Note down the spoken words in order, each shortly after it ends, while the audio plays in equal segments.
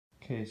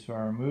Okay, so I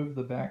removed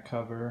the back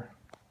cover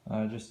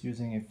just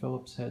using a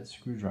Phillips head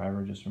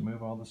screwdriver. Just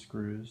remove all the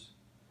screws.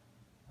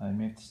 You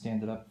may have to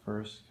stand it up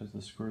first because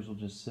the screws will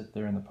just sit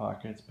there in the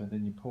pockets, but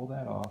then you pull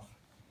that off.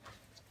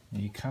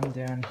 And you come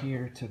down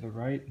here to the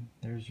right,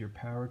 there's your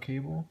power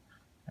cable,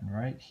 and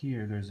right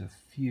here there's a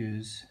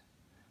fuse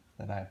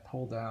that I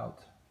pulled out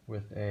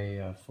with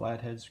a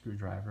flathead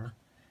screwdriver,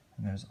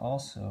 and there's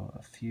also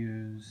a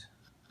fuse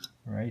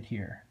right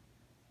here,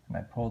 and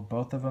I pulled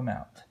both of them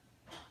out.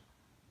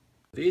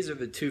 These are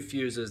the two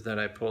fuses that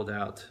I pulled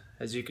out.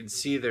 As you can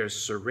see, they're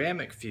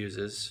ceramic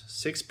fuses,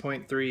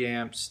 6.3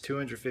 amps,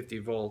 250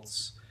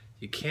 volts.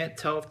 You can't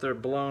tell if they're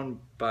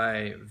blown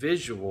by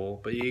visual,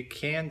 but you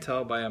can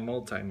tell by a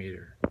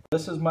multimeter.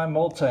 This is my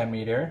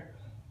multimeter,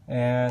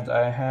 and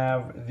I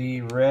have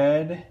the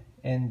red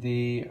in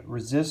the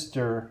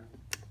resistor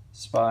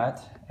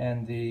spot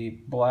and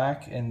the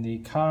black in the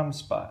COM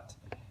spot.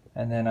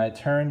 And then I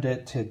turned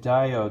it to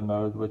diode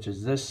mode, which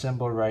is this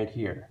symbol right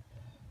here.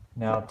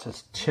 Now to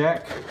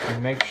check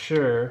and make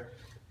sure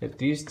if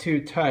these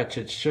two touch,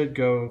 it should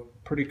go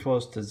pretty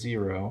close to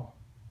 0.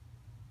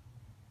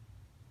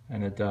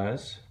 And it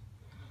does.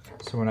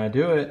 So when I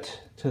do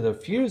it to the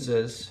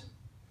fuses,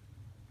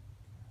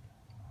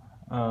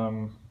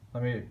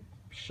 let me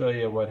show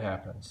you what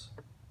happens.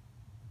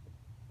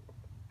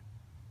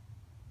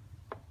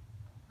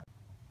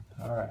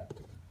 Alright,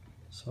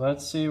 so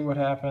let's see what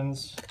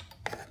happens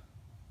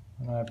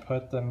when I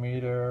put the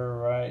meter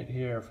right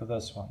here for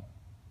this one.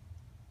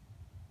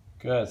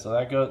 Good, so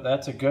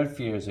that's a good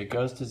fuse. It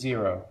goes to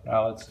 0.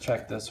 Now let's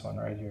check this one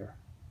right here.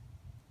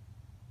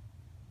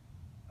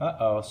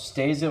 Uh-oh,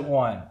 stays at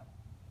 1.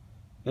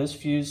 This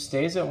fuse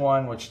stays at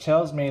 1, which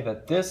tells me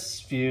that this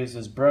fuse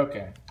is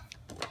broken.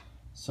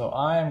 So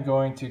I am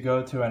going to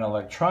go to an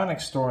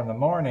electronics store in the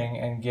morning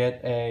and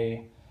get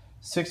a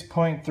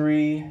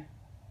 6.3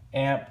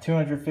 amp,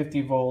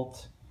 250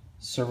 volt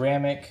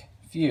ceramic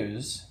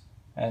fuse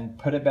and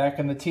put it back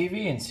in the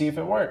TV and see if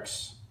it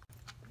works.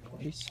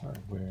 Ace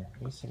Hardware,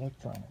 Ace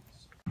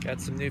Electronics. Got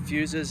some new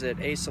fuses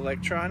at Ace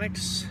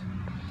Electronics.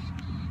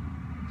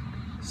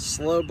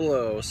 Slow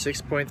blow,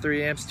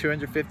 6.3 amps,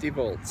 250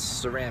 volts,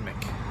 ceramic.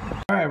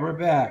 Alright, we're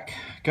back.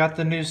 Got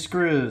the new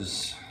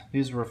screws.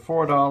 These were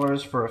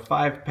 $4 for a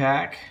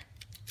 5-pack.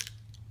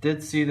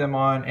 Did see them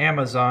on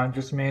Amazon.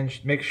 Just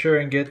make sure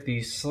and get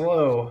the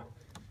slow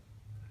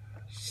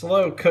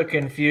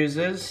cooking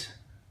fuses.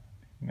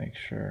 Make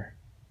sure.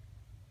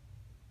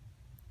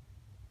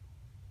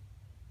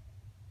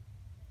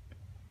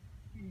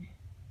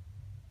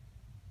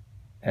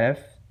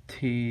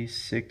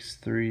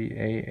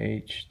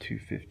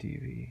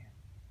 FT63AH250V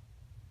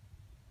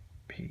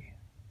P.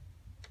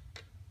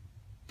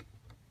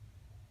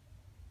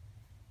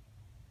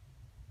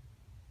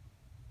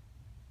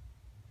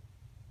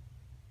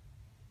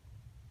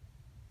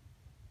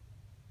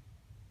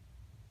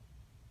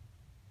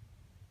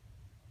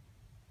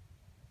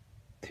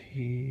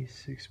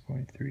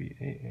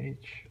 T6.3AH.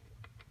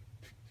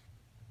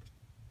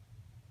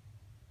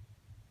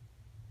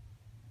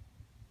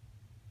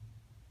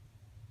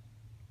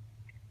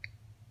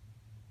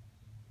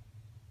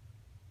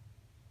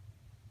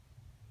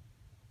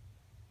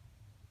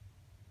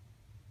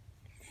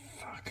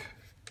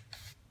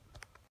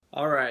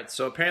 Alright,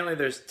 so apparently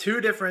there's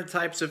two different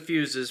types of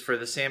fuses for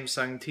the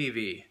Samsung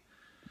TV.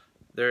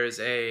 There's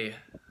this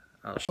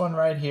one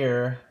right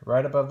here,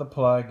 right above the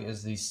plug,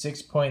 is the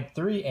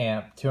 6.3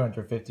 amp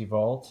 250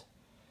 volt.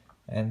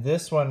 And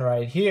this one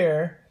right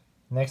here,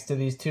 next to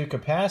these two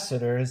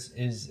capacitors,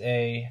 is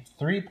a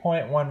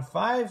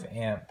 3.15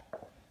 amp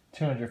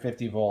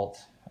 250 volt.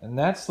 And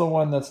that's the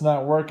one that's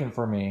not working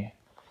for me.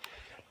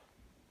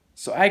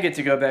 So I get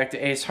to go back to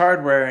Ace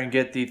Hardware and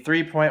get the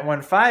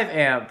 3.15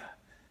 amp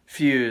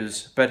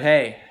fuse, but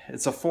hey,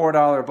 it's a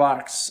 $4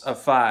 box of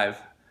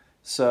 5.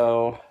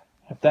 So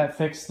if that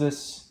fixes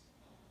this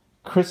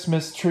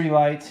Christmas tree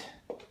light,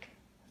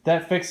 if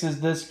that fixes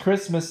this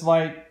Christmas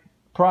light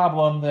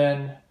problem,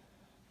 then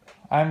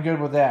I'm good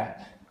with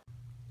that.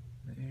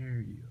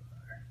 There you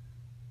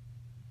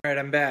are. Alright,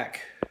 I'm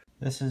back.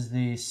 This is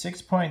the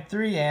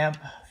 6.3 amp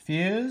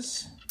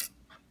fuse,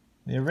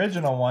 the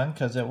original one,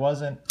 because it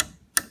wasn't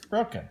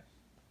broken.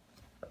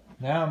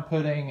 Now I'm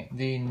putting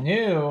the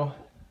new,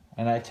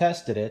 and I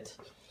tested it,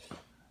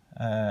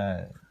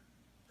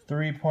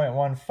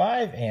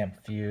 3.15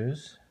 amp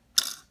fuse.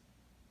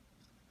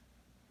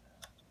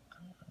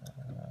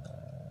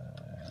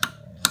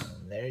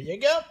 There you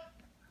go.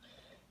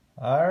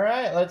 All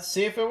right, let's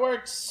see if it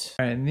works.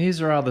 All right, and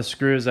these are all the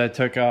screws I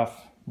took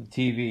off the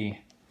TV.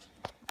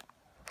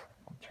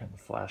 Turn the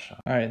flash on.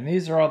 All right, and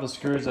these are all the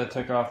screws I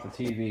took off the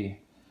TV.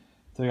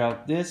 Took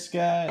out this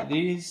guy,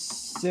 these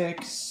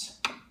 6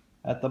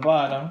 at the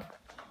bottom,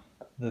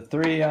 the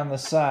 3 on the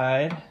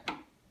side,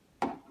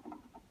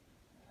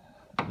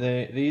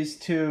 these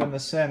 2 in the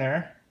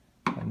center,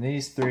 and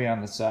these 3 on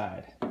the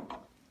side.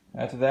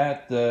 After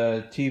that,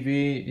 the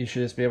TV, you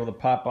should just be able to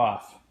pop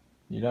off.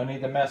 You don't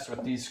need to mess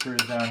with these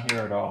screws down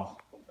here at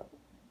all.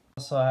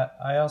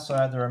 I also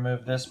had to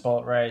remove this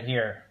bolt right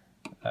here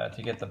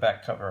to get the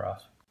back cover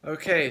off.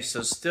 Okay,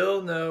 so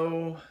still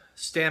no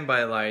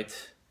standby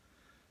light.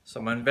 So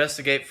I'm gonna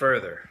investigate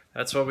further.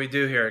 That's what we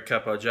do here at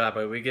Capo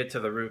Java. We get to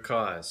the root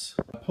cause.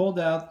 I pulled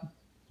out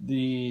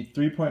the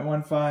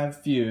 3.15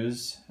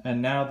 fuse,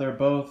 and now they're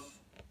both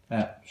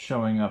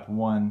showing up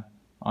one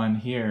on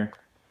here.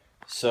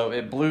 So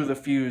it blew the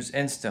fuse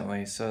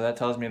instantly. So that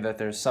tells me that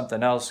there's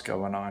something else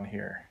going on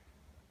here.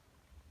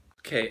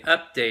 Okay,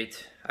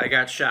 update. I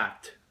got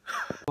shocked.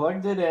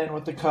 Plugged it in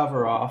with the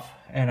cover off,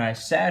 and I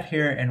sat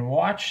here and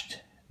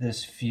watched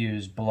this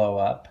fuse blow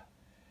up.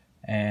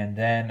 And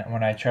then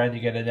when I tried to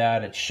get it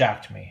out, it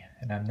shocked me,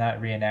 and I'm not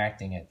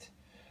reenacting it.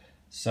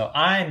 So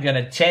I'm going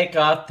to take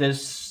off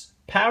this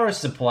power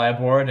supply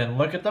board and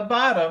look at the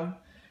bottom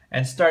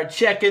and start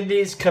checking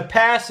these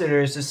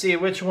capacitors to see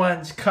which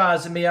one's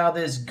causing me all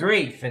this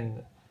grief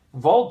and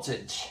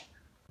voltage.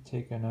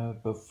 Taking a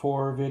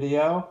before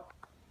video,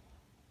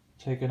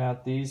 taking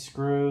out these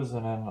screws,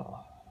 and then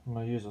I'm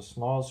going to use a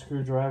small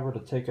screwdriver to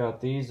take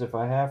out these if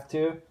I have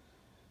to.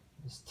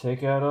 Just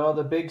take out all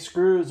the big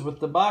screws with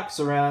the box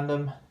around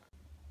them.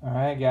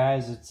 Alright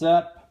guys, it's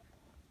up.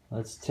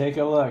 Let's take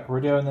a look.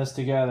 We're doing this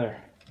together.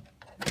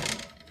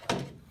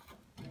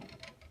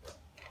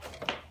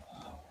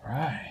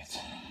 Alright.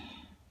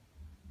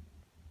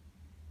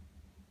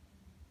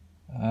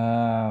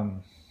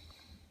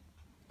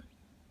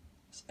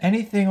 Does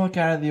anything look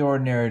out of the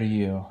ordinary to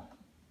you?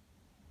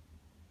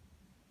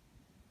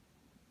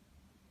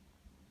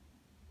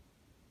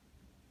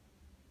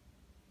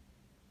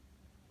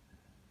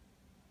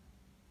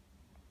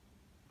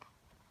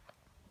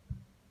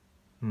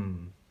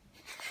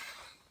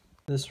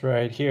 This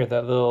right here,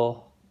 that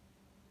little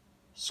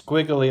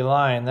squiggly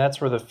line,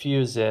 that's where the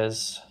fuse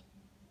is,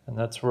 and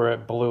that's where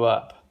it blew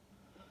up.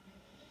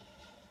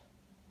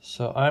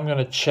 So I'm going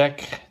to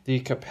check the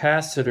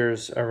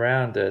capacitors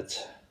around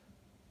it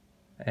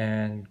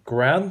and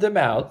ground them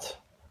out,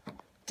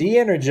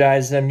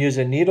 de-energize them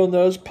using needle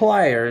nose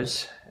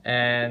pliers,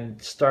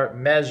 and start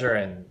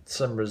measuring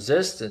some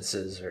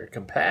resistances or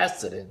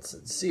capacitance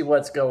and see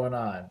what's going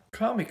on.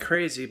 Call me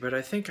crazy, but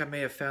I think I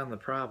may have found the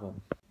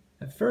problem.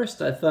 At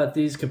first I thought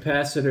these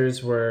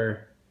capacitors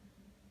were,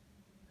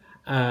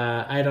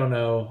 I don't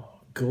know,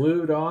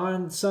 glued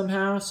on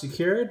somehow,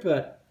 secured,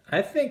 but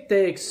I think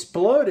they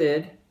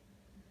exploded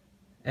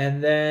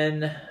and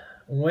then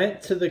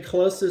went to the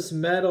closest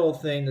metal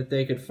thing that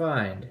they could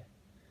find.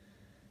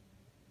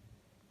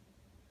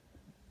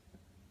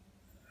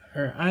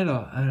 Or I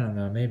don't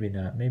know, maybe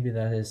not. Maybe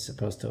that is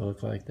supposed to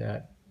look like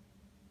that.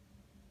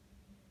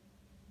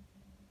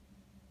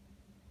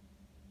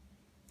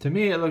 To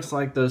me, it looks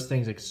like those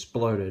things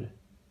exploded.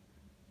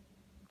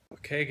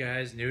 Okay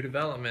guys, new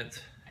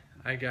development.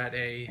 I got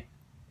a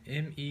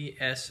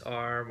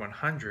MESR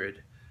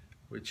 100,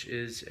 which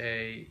is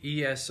a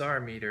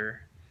ESR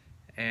meter,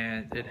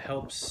 and it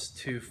helps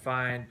to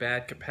find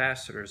bad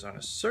capacitors on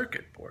a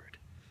circuit board.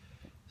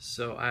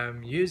 So I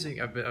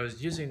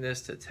was using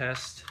this to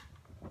test.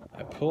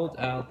 I pulled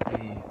out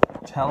the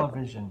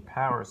television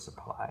power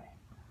supply.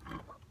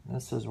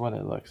 This is what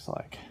it looks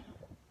like.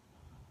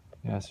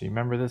 Yeah, so you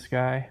remember this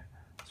guy?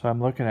 So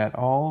I'm looking at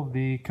all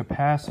the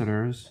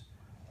capacitors,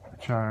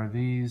 which are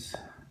these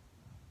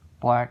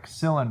black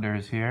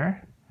cylinders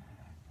here,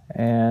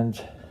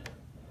 and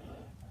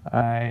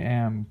I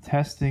am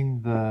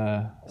testing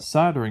the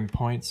soldering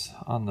points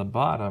on the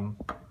bottom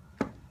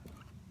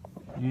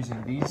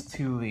using these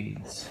two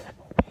leads.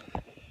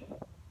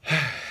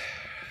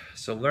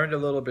 So learned a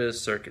little bit of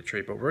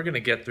circuitry, but we're going to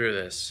get through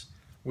this.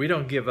 We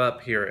don't give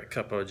up here at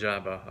Capo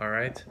Java, all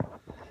right?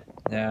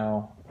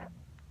 Now,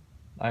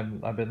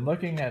 I've been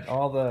looking at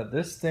all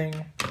this thing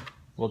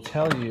will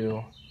tell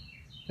you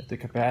if the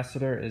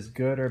capacitor is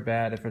good or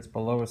bad if it's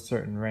below a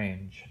certain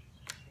range.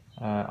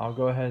 I'll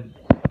go ahead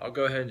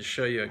and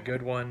show you a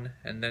good one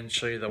and then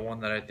show you the one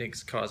that I think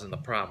is causing the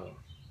problem.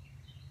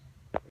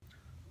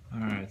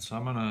 Alright, so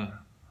I'm gonna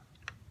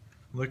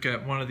look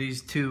at one of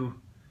these two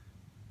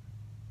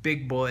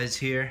big boys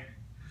here.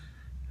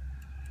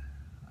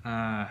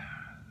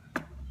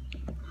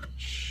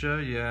 Show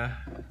you.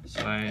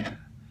 So I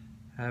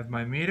have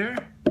my meter.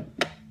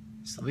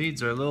 These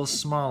leads are a little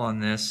small on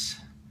this,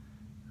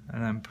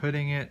 and I'm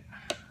putting it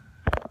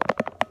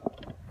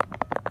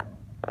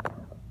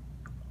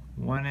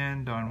one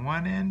end on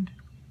one end,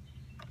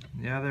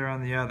 the other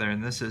on the other,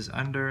 and this is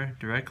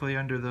directly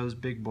under those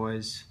big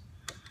boys,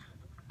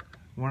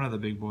 one of the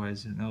big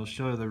boys, and it'll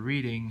show the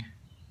reading,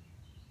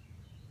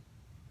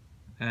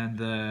 and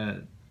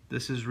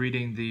this is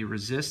reading the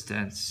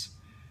resistance,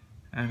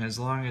 and as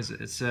long as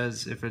it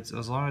says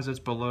as long as it's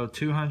below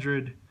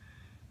 200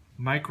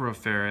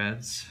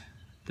 microfarads,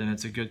 then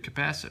it's a good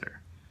capacitor,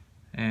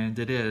 and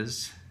it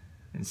is.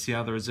 And see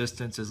how the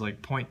resistance is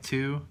like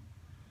 0.2.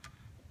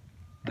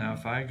 Now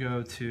if I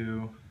go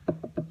to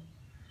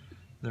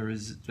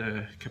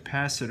the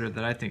capacitor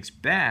that I think's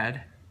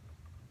bad,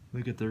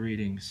 look at the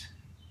readings.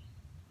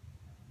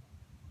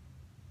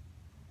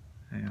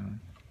 Hang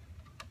on.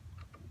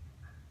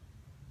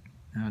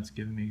 Now it's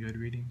giving me good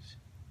readings.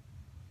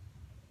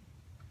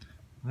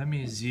 Let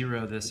me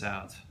zero this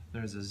out.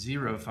 There's a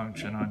zero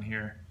function on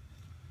here.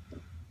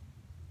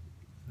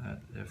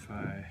 that if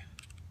I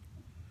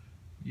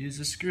use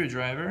a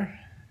screwdriver,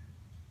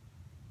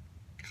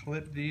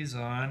 clip these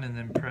on, and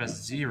then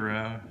press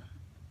 0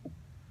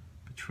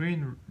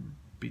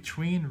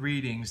 between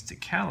readings to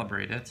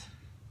calibrate it,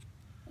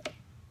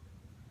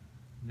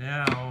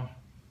 now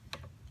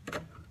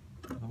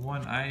the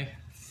one I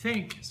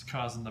think is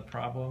causing the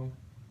problem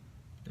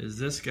is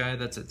this guy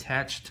that's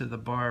attached to the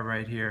bar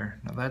right here.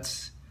 Now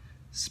that's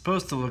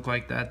supposed to look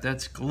like that.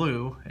 That's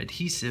glue,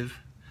 adhesive,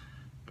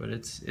 but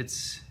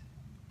it's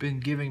been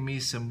giving me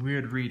some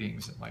weird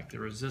readings. Like the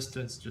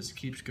resistance just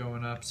keeps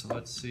going up, so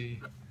let's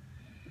see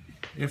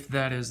if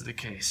that is the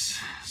case.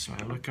 So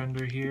I look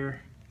under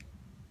here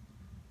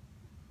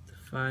to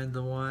find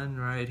the one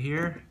right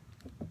here,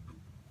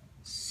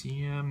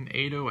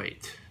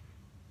 CM808.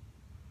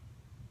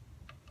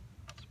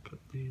 Let's put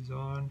these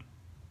on.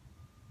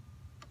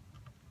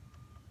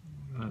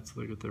 Let's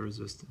look at the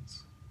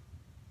resistance.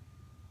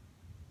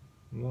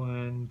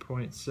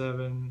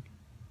 1.7,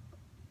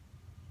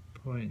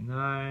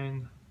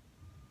 0.9.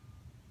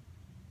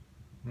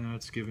 Now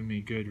it's giving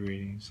me good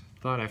readings.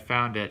 Thought I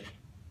found it.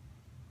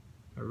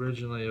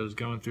 Originally it was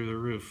going through the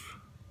roof.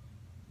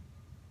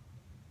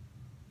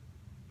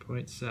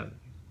 0.7.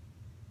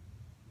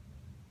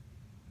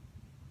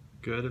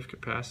 Good if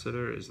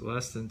capacitor is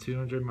less than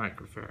 200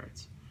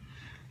 microfarads.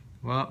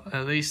 Well,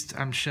 at least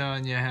I'm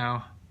showing you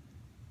how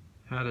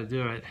to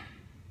do it.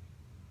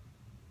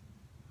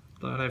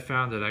 Thought I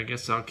found it. I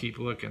guess I'll keep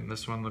looking.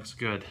 This one looks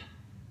good.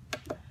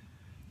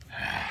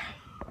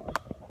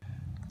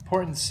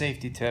 Important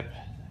safety tip.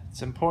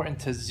 It's important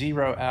to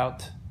zero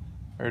out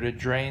or to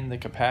drain the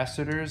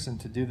capacitors, and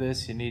to do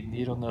this you need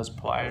needle nose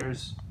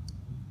pliers.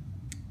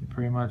 You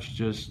pretty much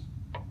just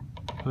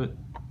put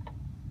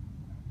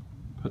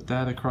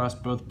that across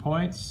both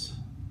points,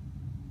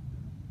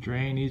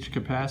 drain each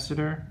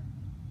capacitor.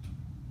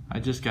 I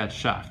just got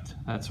shocked,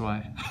 that's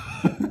why.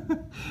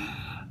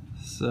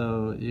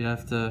 So you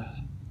have to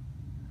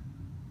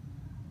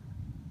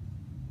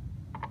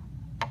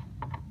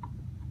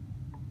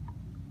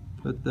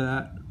put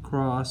that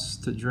across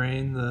to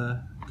drain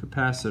the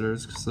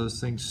capacitors, because those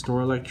things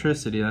store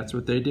electricity, that's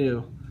what they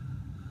do.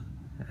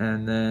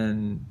 And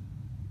then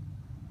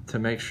to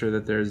make sure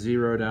that they're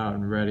zeroed out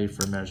and ready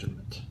for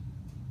measurement.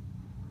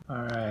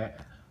 Alright,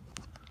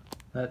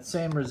 that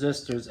same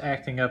resistor is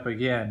acting up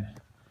again.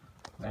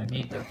 I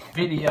need the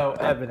video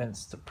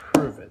evidence to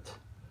prove it.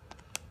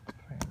 If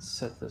I can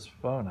set this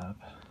phone up,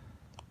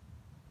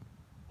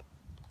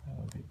 that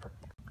would be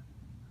perfect.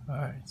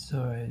 Alright,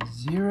 so I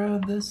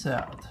zeroed this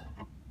out.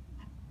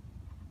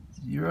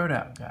 Zeroed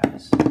out,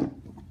 guys.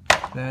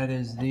 That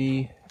is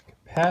the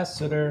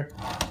capacitor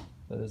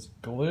that is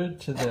glued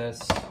to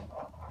this.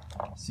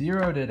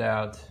 Zeroed it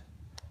out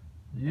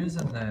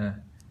using the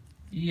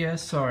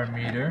ESR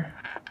meter.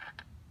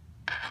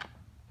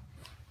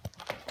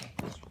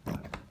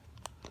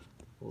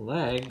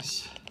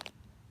 Legs.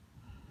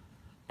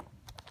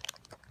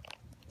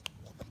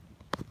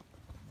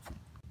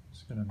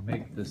 Just gonna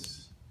make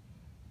this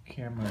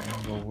camera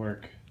angle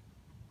work.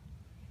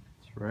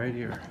 It's right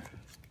here.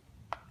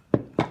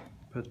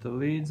 Put the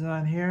leads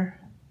on here.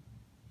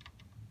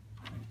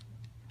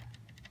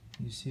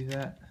 You see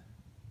that?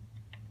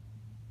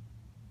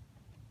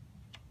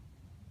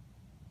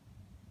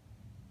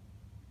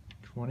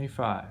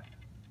 $25,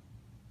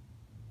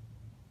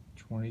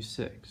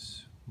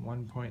 $26,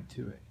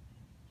 1.28,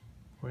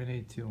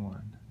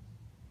 0.821,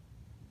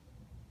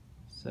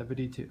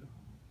 72.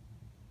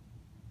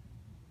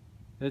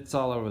 It's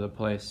all over the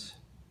place.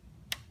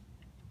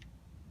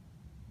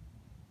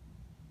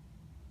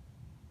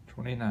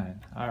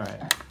 29.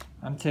 Alright,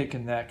 I'm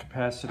taking that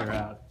capacitor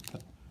out.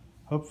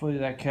 Hopefully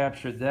that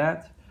captured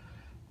that.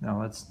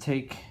 Now let's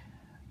get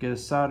a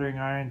soldering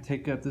iron,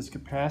 take out this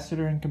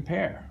capacitor and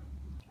compare.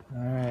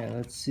 Alright,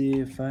 let's see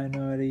if I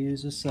know how to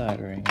use a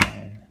soldering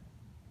iron.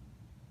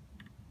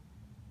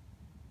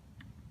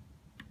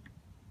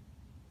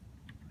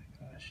 Oh my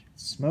gosh,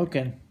 it's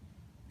smoking.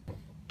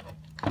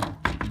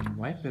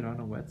 Wipe it on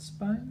a wet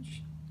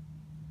sponge.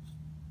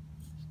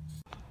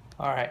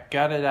 Alright,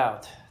 got it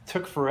out.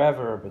 Took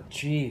forever, but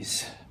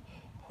geez.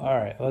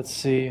 Alright, let's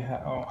see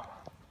how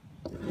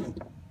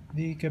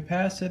the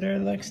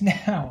capacitor looks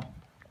now.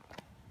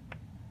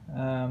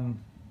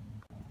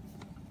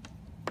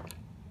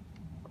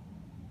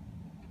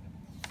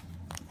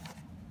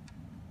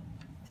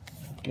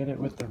 Get it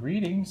with the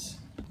readings.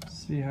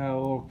 See how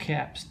old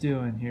cap's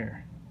doing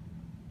here.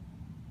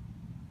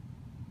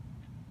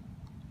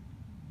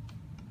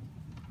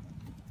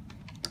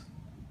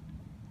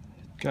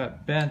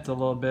 Got bent a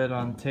little bit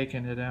on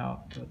taking it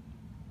out, but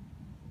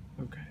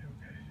okay.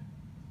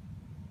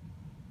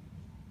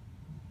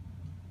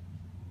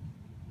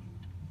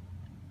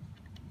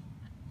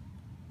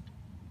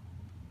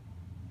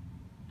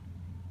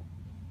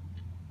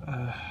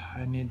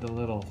 I need the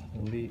little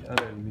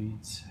other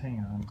leads. Hang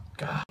on.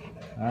 God.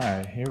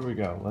 Alright, here we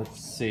go. Let's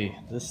see.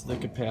 This is the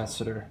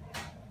capacitor.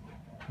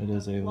 It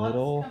is a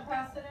little...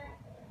 Capacitor?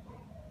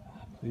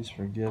 Please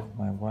forgive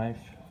my wife.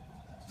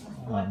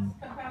 What's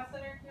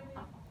capacitor,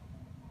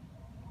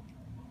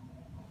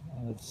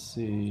 let's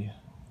see,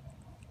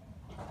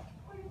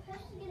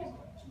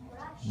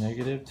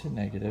 negative to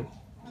negative.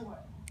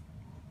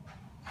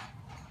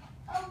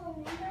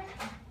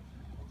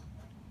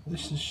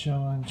 This is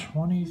showing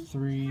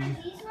 23. Are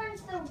these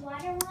ones the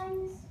water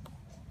ones?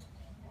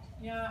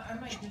 Yeah, I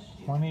might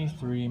just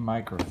 23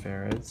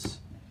 microfarads.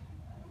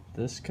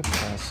 This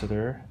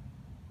capacitor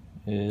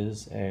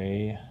is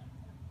a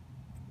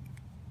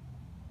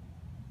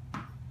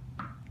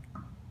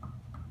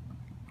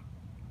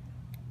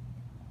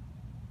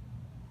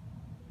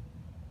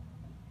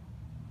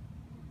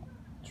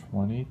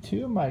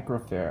 22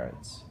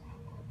 microfarads.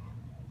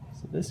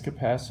 So this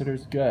capacitor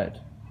is good.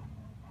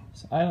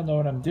 So I don't know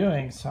what I'm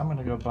doing, so I'm going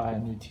to go buy a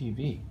new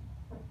TV.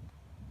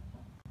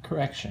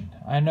 Correction,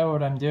 I know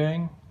what I'm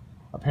doing,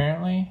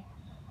 apparently,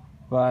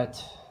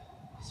 but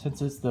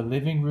since it's the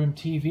living room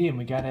TV and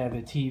we gotta have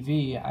a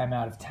TV, I'm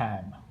out of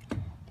time.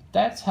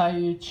 That's how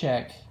you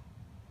check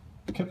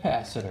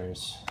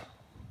capacitors.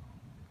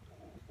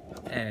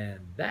 And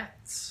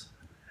that's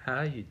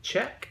how you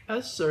check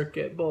a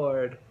circuit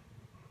board.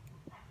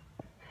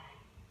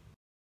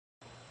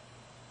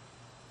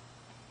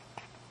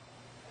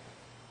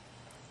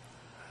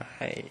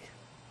 Hi.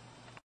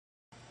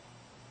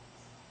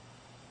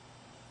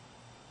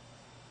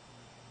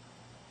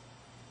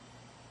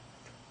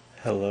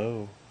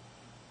 Hello.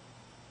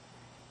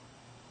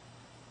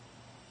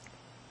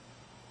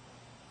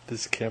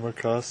 This camera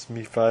cost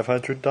me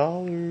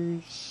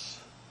 $500.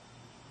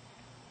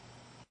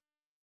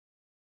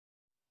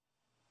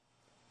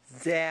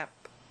 Zap.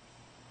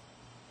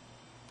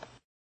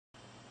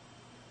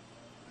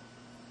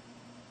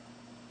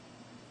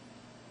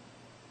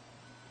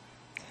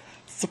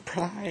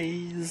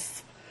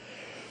 Surprise!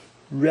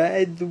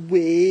 Ride the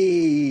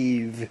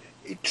wave!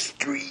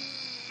 Extreme!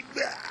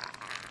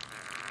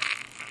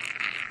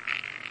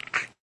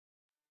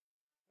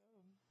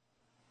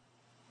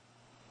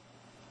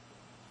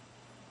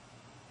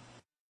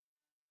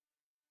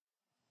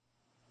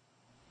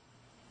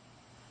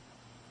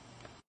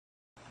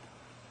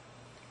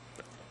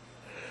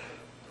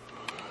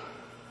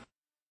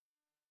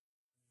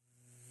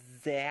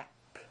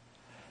 Zap.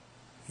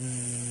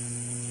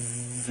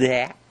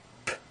 Zap.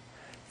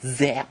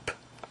 Zap.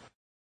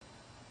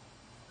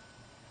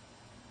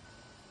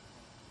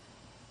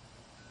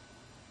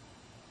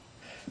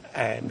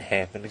 I'm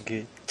having a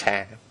good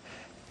time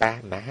by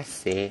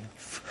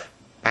myself.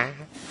 By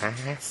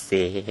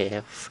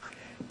myself.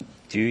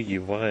 Do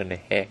you want to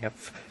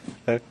have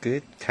a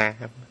good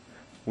time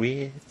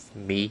with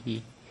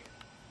me?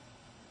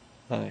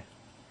 Hi.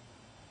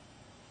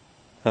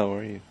 How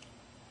are you?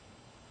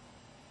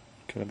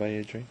 Can I buy you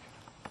a drink?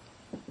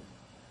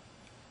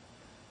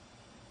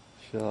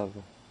 Shallow.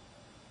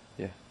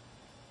 Yeah.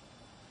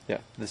 Yeah,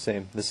 the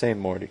same,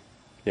 Morty.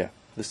 Yeah,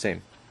 the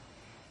same.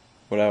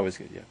 What I always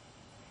get, yeah.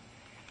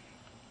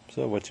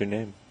 So, what's your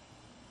name?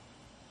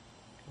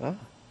 Ah,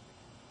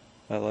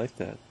 I like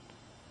that.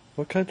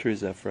 What country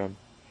is that from?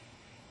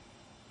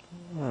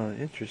 Oh,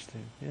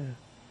 interesting, yeah.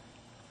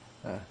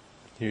 Ah,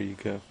 here you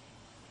go.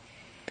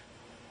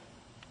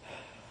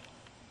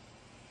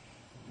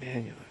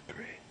 Man, you look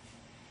great.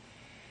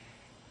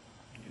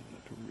 You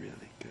look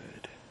really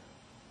good.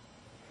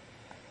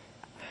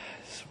 I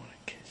just want to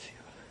kiss you.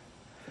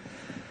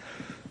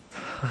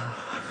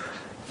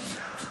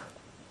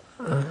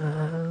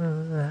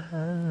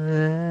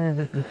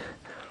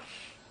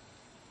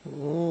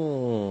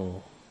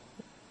 Oh.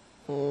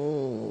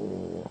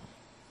 Oh.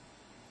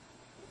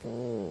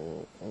 Oh.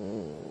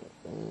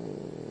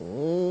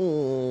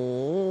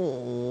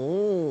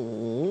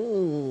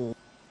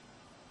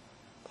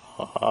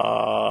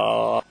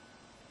 Ah.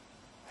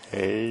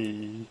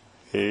 Hey.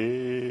 Hey.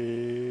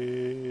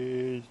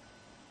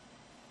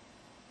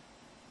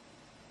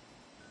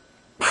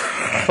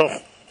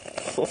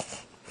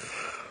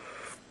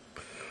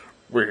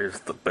 Where's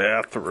the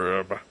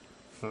bathroom?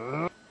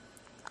 Huh?